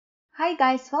Hi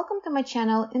guys, welcome to my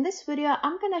channel. In this video,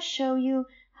 I'm gonna show you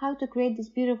how to create these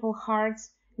beautiful hearts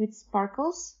with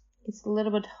sparkles. It's a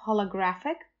little bit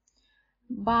holographic.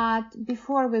 But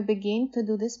before we begin to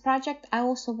do this project, I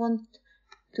also want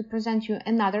to present you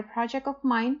another project of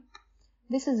mine.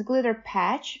 This is Glitter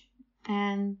Patch,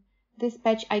 and this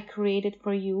patch I created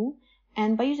for you.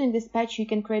 And by using this patch, you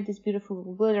can create this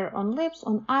beautiful glitter on lips,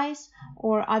 on eyes,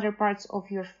 or other parts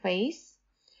of your face.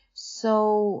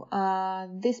 So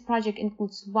this project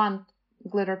includes one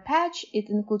glitter patch, it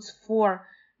includes 4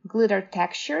 glitter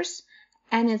textures,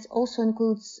 and it also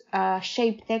includes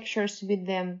shape textures with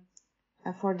them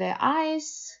for the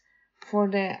eyes, for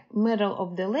the middle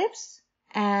of the lips,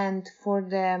 and for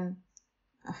the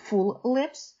full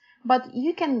lips. But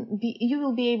you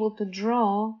will be able to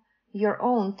draw your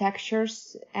own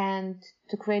textures and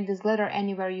to create this glitter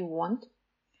anywhere you want.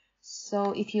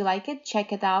 So if you like it,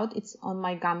 check it out. It's on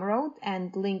my Gumroad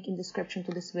and link in description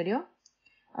to this video.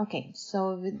 Okay,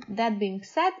 so with that being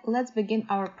said, let's begin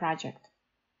our project.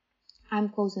 I'm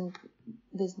closing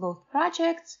these both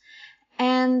projects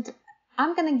and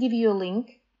I'm gonna give you a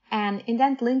link, and in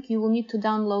that link you will need to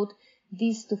download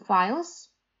these 2 files.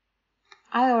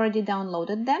 I already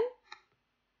downloaded them.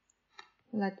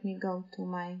 Let me go to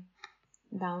my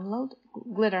download,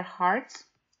 Glitter Hearts.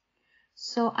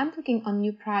 So I'm clicking on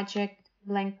New Project,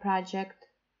 Blank Project.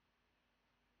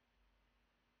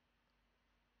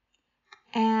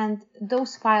 And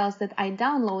those files that I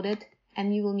downloaded,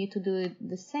 and you will need to do it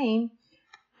the same,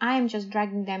 I am just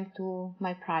dragging them to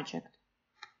my project.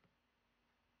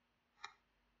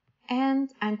 And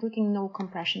I'm clicking No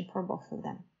Compression for both of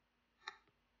them.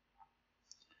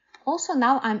 Also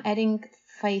now I'm adding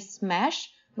Face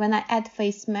Mesh. When I add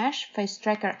Face Mesh, Face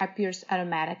Tracker appears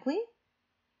automatically.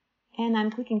 And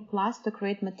I'm clicking plus to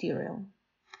create material.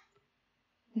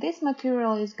 This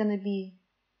material is going to be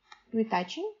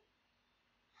retouching.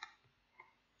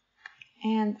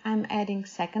 And I'm adding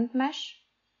second mesh.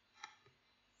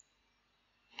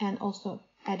 And also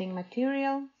adding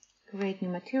material, create new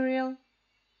material.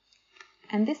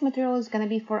 And this material is going to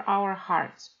be for our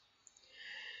hearts.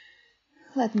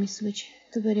 Let me switch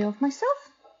to video of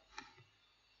myself.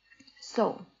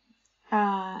 So,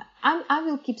 I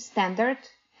will keep standard.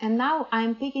 And now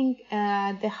I'm picking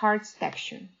the hearts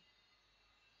texture.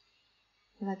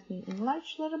 Let me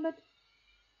enlarge a little bit.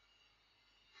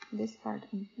 This part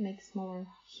make smaller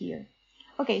here.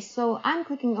 Okay, so I'm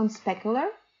clicking on specular.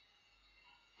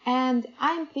 And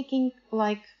I'm picking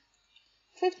like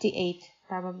 58,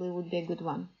 probably would be a good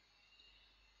one.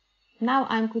 Now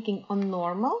I'm clicking on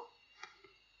normal.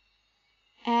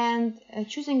 And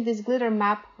choosing this glitter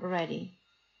map ready.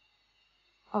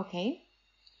 Okay.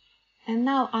 And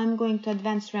now I'm going to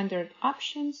advanced rendered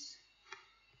options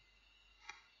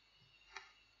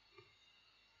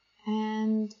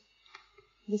and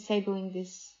disabling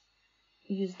this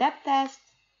use depth test,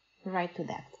 right to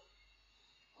depth.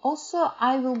 Also,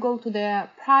 I will go to the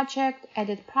project,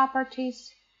 edit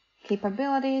properties,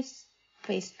 capabilities,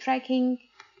 face tracking,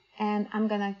 and I'm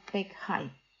gonna pick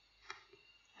high.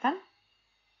 Done?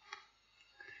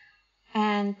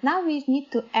 And now we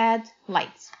need to add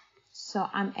lights. So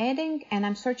I'm adding and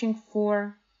I'm searching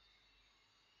for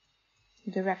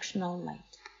directional light.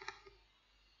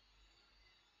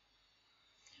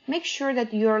 Make sure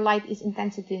that your light is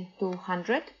intensity to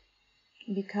 100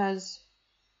 because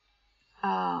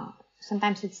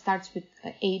sometimes it starts with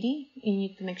 80. You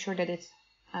need to make sure that it's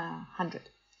 100.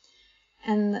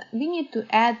 And we need to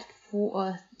add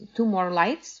 2 more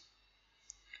lights.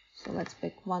 So let's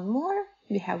pick one more.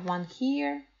 We have 1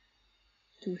 here,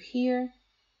 2 here.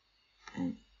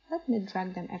 And let me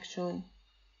drag them actually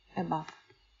above.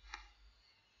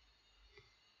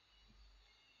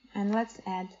 And let's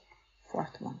add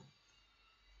 4th one.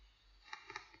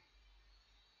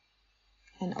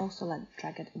 And also let's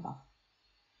drag it above.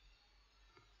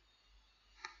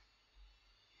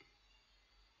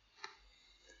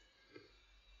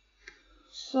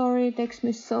 Sorry, it takes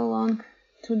me so long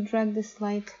to drag this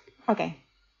light. Okay,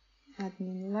 let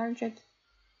me enlarge it.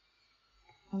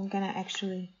 I'm gonna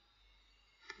actually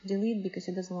delete because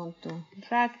it doesn't want to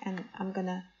drag, and I'm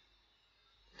gonna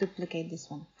duplicate this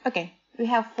one. Okay, we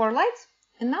have 4 lights,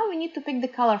 and now we need to pick the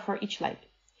color for each light.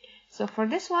 So for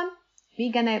this one,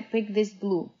 we're gonna pick this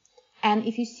blue, and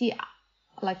if you see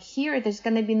like here, there's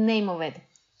gonna be name of it.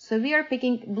 So we are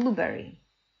picking blueberry.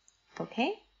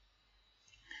 Okay.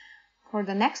 For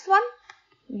the next one,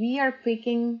 we are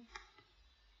picking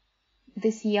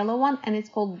this yellow one, and it's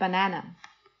called banana.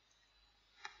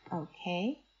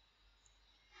 Okay.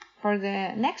 For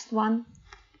the next one,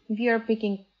 we are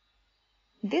picking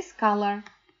this color,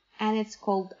 and it's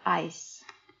called ice.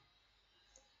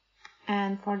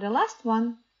 And for the last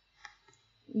one,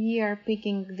 we are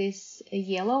picking this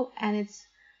yellow, and it's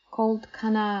called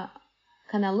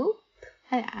Cantaloupe.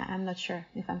 I'm not sure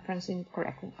if I'm pronouncing it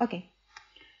correctly. Okay,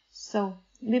 so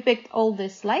we picked all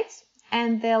these lights,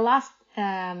 and the last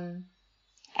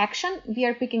action, we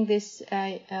are picking this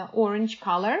orange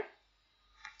color,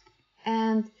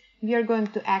 and we are going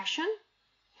to action,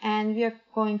 and we are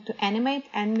going to animate,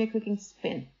 and we're clicking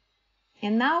spin.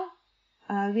 And now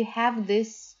we have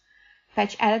this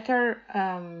patch editor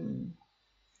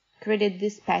created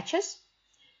these patches,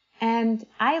 and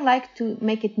I like to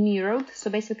make it mirrored, so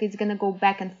basically it's gonna go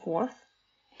back and forth,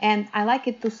 and I like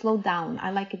it to slow down. I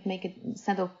like it make it,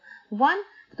 instead of 1,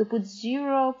 to put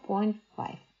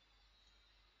 0.5.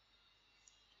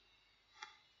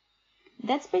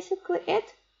 That's basically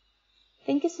it.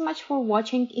 Thank you so much for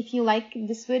watching. If you like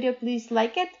this video, please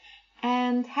like it,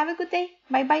 and have a good day.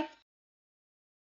 Bye bye.